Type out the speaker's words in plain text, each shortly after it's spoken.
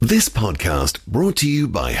This podcast brought to you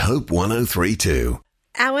by Hope 1032.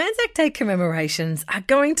 Our Anzac Day commemorations are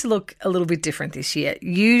going to look a little bit different this year.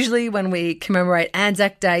 Usually when we commemorate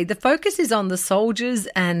Anzac Day, the focus is on the soldiers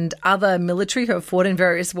and other military who have fought in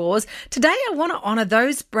various wars. Today I want to honour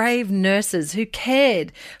those brave nurses who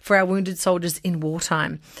cared for our wounded soldiers in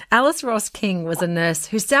wartime. Alice Ross King was a nurse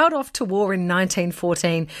who sailed off to war in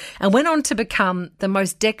 1914 and went on to become the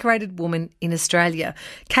most decorated woman in Australia.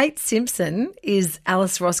 Kate Simpson is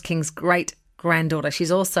Alice Ross King's great-granddaughter.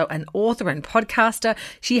 She's also an author and podcaster.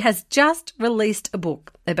 She has just released a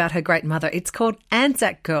book about her great mother. It's called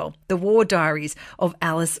Anzac Girl, The War Diaries of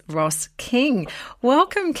Alice Ross King.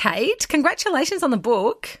 Welcome, Kate. Congratulations on the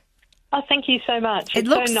book. Oh, thank you so much. It's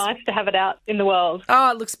so nice to have it out in the world.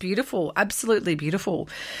 Oh, it looks beautiful. Absolutely beautiful.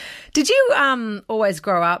 Did you always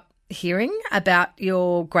grow up hearing about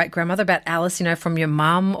your great-grandmother, about Alice, from your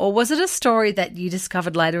mum, or was it a story that you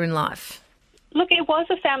discovered later in life? Look, it was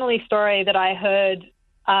a family story that I heard,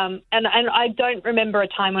 and I don't remember a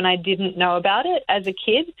time when I didn't know about it as a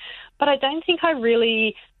kid, but I don't think I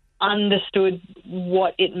really understood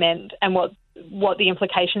what it meant and what the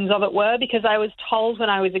implications of it were, because I was told when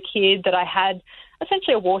I was a kid that I had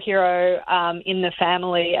essentially a war hero in the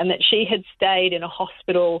family, and that she had stayed in a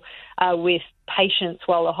hospital with patients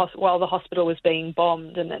while the hospital was being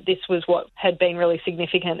bombed, and that this was what had been really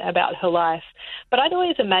significant about her life. But I'd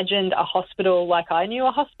always imagined a hospital like I knew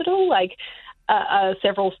a hospital, like a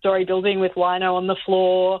several-storey building with lino on the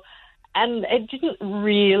floor. And I didn't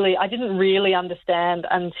really understand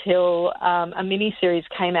until a mini-series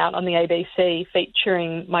came out on the ABC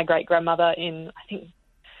featuring my great-grandmother in, I think,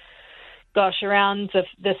 around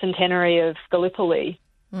the centenary of Gallipoli.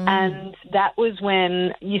 And that was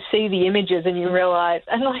when you see the images and you realise,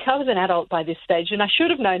 and I was an adult by this stage and I should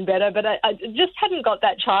have known better, but I just hadn't got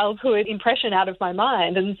that childhood impression out of my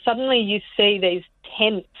mind. And suddenly you see these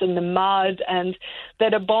tents and the mud, and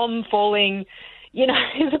that a bomb falling,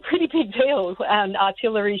 is a pretty big deal, and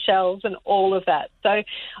artillery shells and all of that. So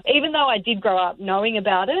even though I did grow up knowing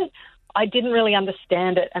about it, I didn't really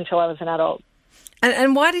understand it until I was an adult.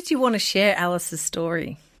 And why did you want to share Alice's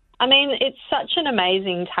story? I mean, it's such an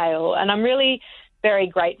amazing tale, and I'm really very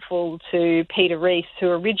grateful to Peter Rees, who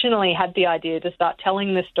originally had the idea to start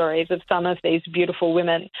telling the stories of some of these beautiful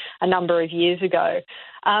women a number of years ago.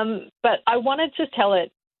 But I wanted to tell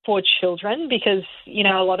it for children because,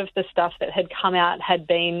 a lot of the stuff that had come out had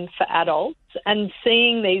been for adults, and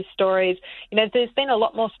seeing these stories, there's been a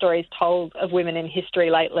lot more stories told of women in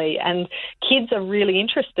history lately, and kids are really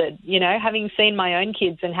interested, having seen my own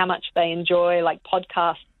kids and how much they enjoy like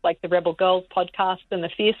podcasts, like the Rebel Girls podcast and the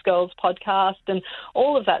Fierce Girls podcast and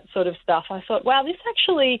all of that sort of stuff. I thought, wow, this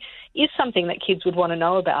actually is something that kids would want to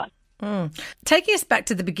know about. Taking us back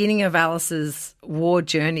to the beginning of Alice's war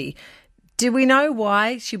journey, do we know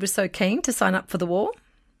why she was so keen to sign up for the war?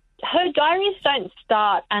 Her diaries don't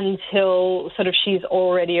start until sort of she's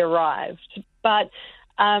already arrived, but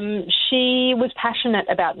she was passionate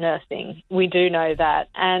about nursing. We do know that.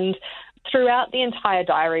 And throughout the entire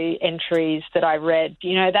diary entries that I read,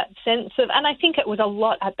 that sense of, and I think it was a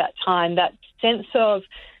lot at that time, that sense of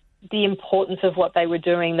the importance of what they were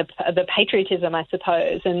doing, the patriotism, I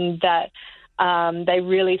suppose, and that they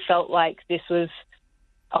really felt like this was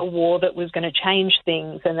a war that was going to change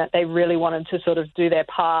things, and that they really wanted to sort of do their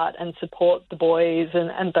part and support the boys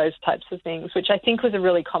and those types of things, which I think was a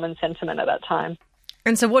really common sentiment at that time.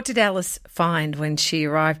 And so what did Alice find when she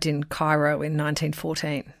arrived in Cairo in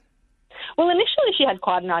 1914? Well, initially she had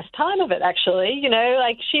quite a nice time of it, actually.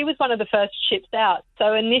 She was one of the first ships out.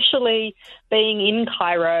 So initially being in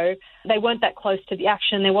Cairo, they weren't that close to the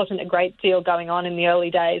action. There wasn't a great deal going on in the early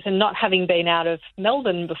days. And not having been out of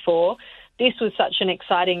Melbourne before, this was such an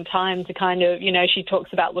exciting time to kind of, she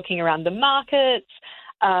talks about looking around the markets.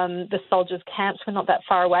 The soldiers' camps were not that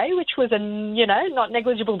far away, which was a, not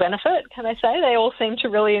negligible benefit, can I say. They all seemed to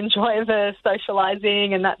really enjoy the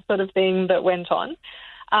socialising and that sort of thing that went on.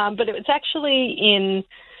 But it was actually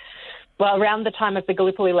around the time of the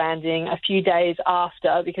Gallipoli landing, a few days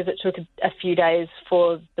after, because it took a few days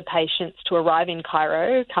for the patients to arrive in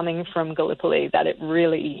Cairo coming from Gallipoli, that it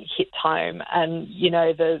really hit home. And,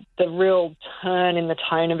 the real turn in the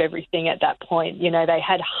tone of everything at that point, they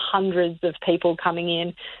had hundreds of people coming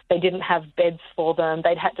in. They didn't have beds for them.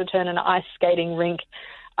 They'd had to turn an ice skating rink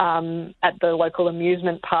at the local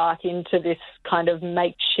amusement park into this kind of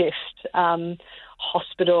makeshift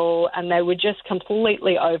hospital, and they were just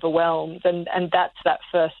completely overwhelmed, and that's that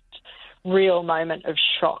first real moment of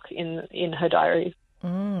shock in her diary.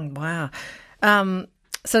 Wow.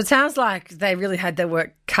 So it sounds like they really had their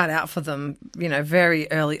work cut out for them,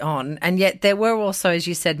 very early on. And yet there were also, as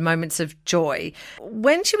you said, moments of joy.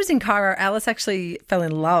 When she was in Cairo, Alice actually fell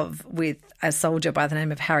in love with a soldier by the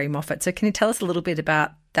name of Harry Moffat. So can you tell us a little bit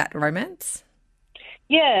about that romance?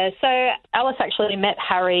 Yeah, so Alice actually met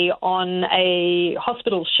Harry on a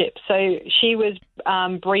hospital ship. So she was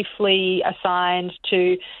briefly assigned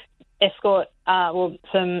to escort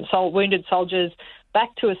some wounded soldiers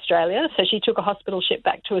back to Australia. So she took a hospital ship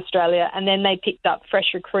back to Australia, and then they picked up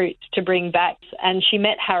fresh recruits to bring back. And she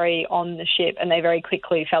met Harry on the ship, and they very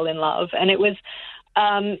quickly fell in love. And it was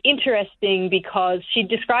interesting because she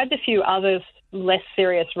described a few other less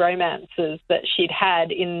serious romances that she'd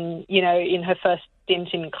had in her first stint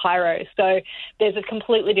in Cairo. So there's a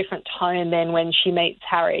completely different tone then when she meets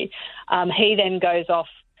Harry. He then goes off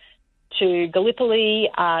to Gallipoli,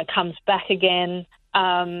 comes back again,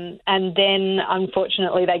 and then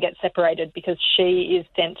unfortunately they get separated because she is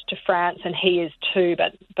sent to France and he is too,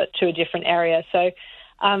 but to a different area. So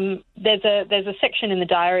there's a section in the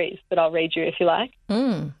Diaries that I'll read you if you like.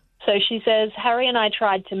 Mm. So she says, Harry and I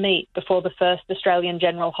tried to meet before the first Australian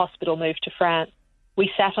General Hospital moved to France.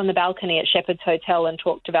 We sat on the balcony at Shepherd's Hotel and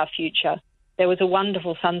talked of our future. There was a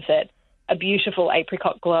wonderful sunset, a beautiful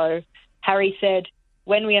apricot glow. Harry said,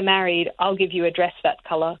 when we are married, I'll give you a dress that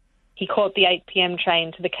colour. He caught the 8 p.m.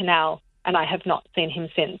 train to the canal, and I have not seen him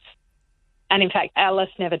since. And in fact, Alice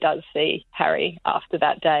never does see Harry after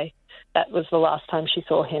that day. That was the last time she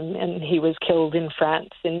saw him, and he was killed in France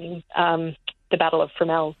in the Battle of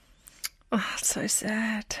Fromelles. Oh, so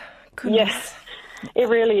sad. Goodness. Yes, it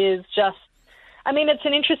really is just, it's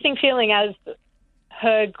an interesting feeling as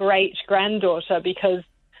her great-granddaughter because,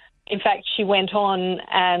 in fact, she went on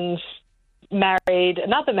and married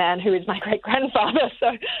another man who is my great-grandfather. So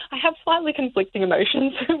I have slightly conflicting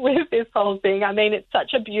emotions with this whole thing. It's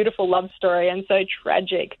such a beautiful love story and so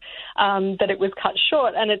tragic that it was cut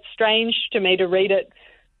short. And it's strange to me to read it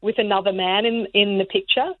with another man in the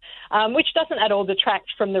picture, which doesn't at all detract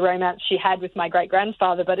from the romance she had with my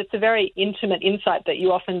great-grandfather, but it's a very intimate insight that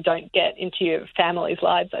you often don't get into your family's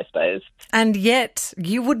lives, I suppose. And yet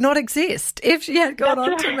you would not exist if she had gone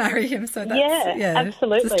on to marry him. So that's,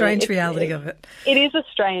 absolutely. It's a strange reality of it. It is a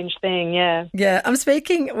strange thing, yeah. Yeah, I'm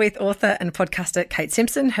speaking with author and podcaster Kate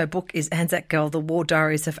Simpson. Her book is Anzac Girl, The War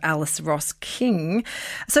Diaries of Alice Ross King.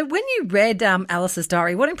 So when you read Alice's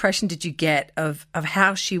diary, what impression did you get of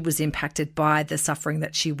how she was impacted by the suffering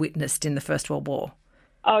that she witnessed in the First World War?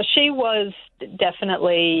 Oh, she was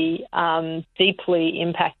definitely deeply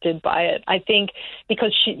impacted by it. I think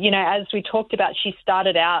because she, as we talked about, she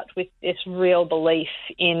started out with this real belief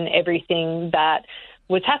in everything that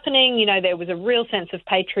was happening. There was a real sense of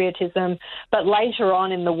patriotism, but later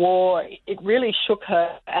on in the war, it really shook her,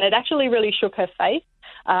 and it actually really shook her faith.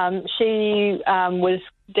 She was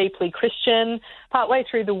deeply Christian. Partway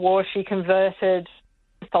through the war, she converted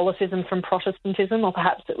Catholicism from Protestantism, or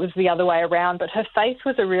perhaps it was the other way around, but her faith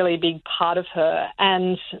was a really big part of her.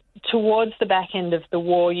 And towards the back end of the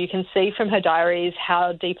war, you can see from her diaries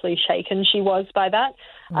how deeply shaken she was by that.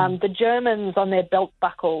 The Germans on their belt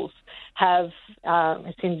buckles have,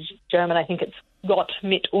 it's in German, I think it's Gott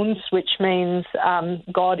mit uns, which means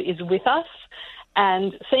God is with us.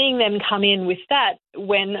 And seeing them come in with that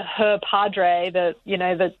when her padre,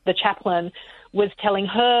 the chaplain, was telling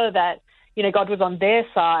her that God was on their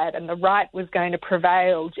side and the right was going to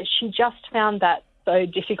prevail. She just found that so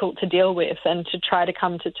difficult to deal with and to try to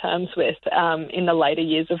come to terms with in the later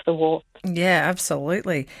years of the war. Yeah,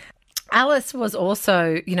 absolutely. Alice was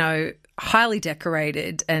also, highly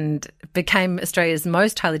decorated and became Australia's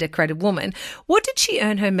most highly decorated woman. What did she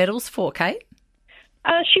earn her medals for, Kate?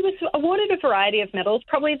 She was awarded a variety of medals.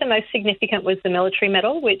 Probably the most significant was the military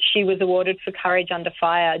medal, which she was awarded for courage under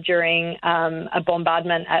fire during a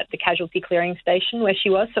bombardment at the casualty clearing station where she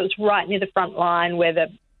was. So it was right near the front line where the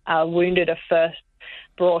wounded are first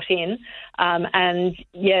brought in.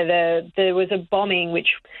 There was a bombing which,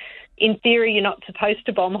 in theory, you're not supposed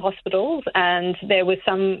to bomb hospitals, and there was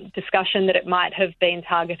some discussion that it might have been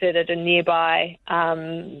targeted at a nearby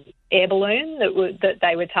air balloon that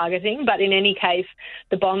they were targeting. But in any case,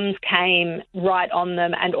 the bombs came right on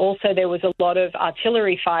them, and also there was a lot of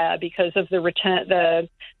artillery fire because of the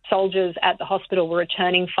soldiers at the hospital were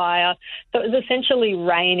returning fire. So it was essentially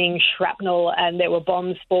raining shrapnel, and there were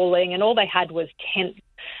bombs falling, and all they had was tents.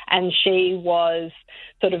 And she was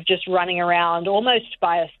sort of just running around almost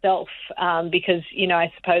by herself because,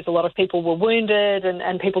 I suppose a lot of people were wounded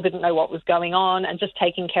and people didn't know what was going on, and just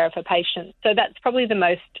taking care of her patients. So that's probably the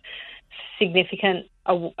most significant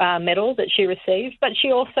medal that she received, but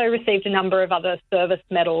she also received a number of other service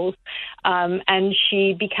medals, and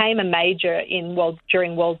she became a major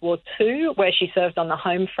during World War II, where she served on the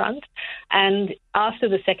home front. And after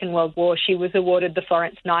the Second World War, she was awarded the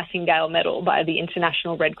Florence Nightingale Medal by the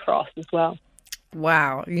International Red Cross as well.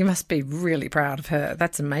 Wow, you must be really proud of her.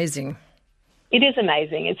 That's amazing. It is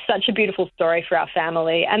amazing. It's such a beautiful story for our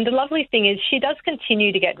family. And the lovely thing is she does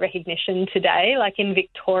continue to get recognition today. Like in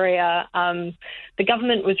Victoria, the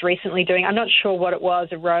government was recently doing, I'm not sure what it was,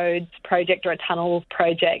 a roads project or a tunnel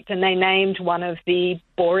project, and they named one of the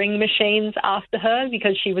boring machines after her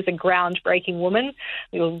because she was a groundbreaking woman.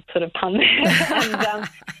 We'll sort of pun there.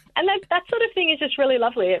 And that sort of thing is just really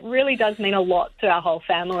lovely. It really does mean a lot to our whole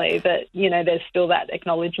family that, there's still that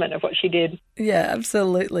acknowledgement of what she did. Yeah,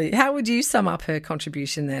 absolutely. How would you sum up her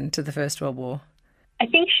contribution then to the First World War? I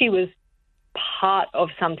think she was part of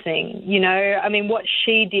something, what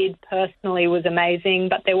she did personally was amazing,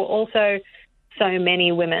 but there were also so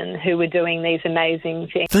many women who were doing these amazing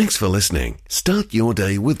things. Thanks for listening. Start your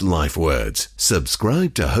day with Life Words.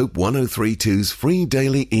 Subscribe to Hope 1032's free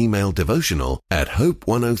daily email devotional at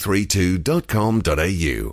hope1032.com.au.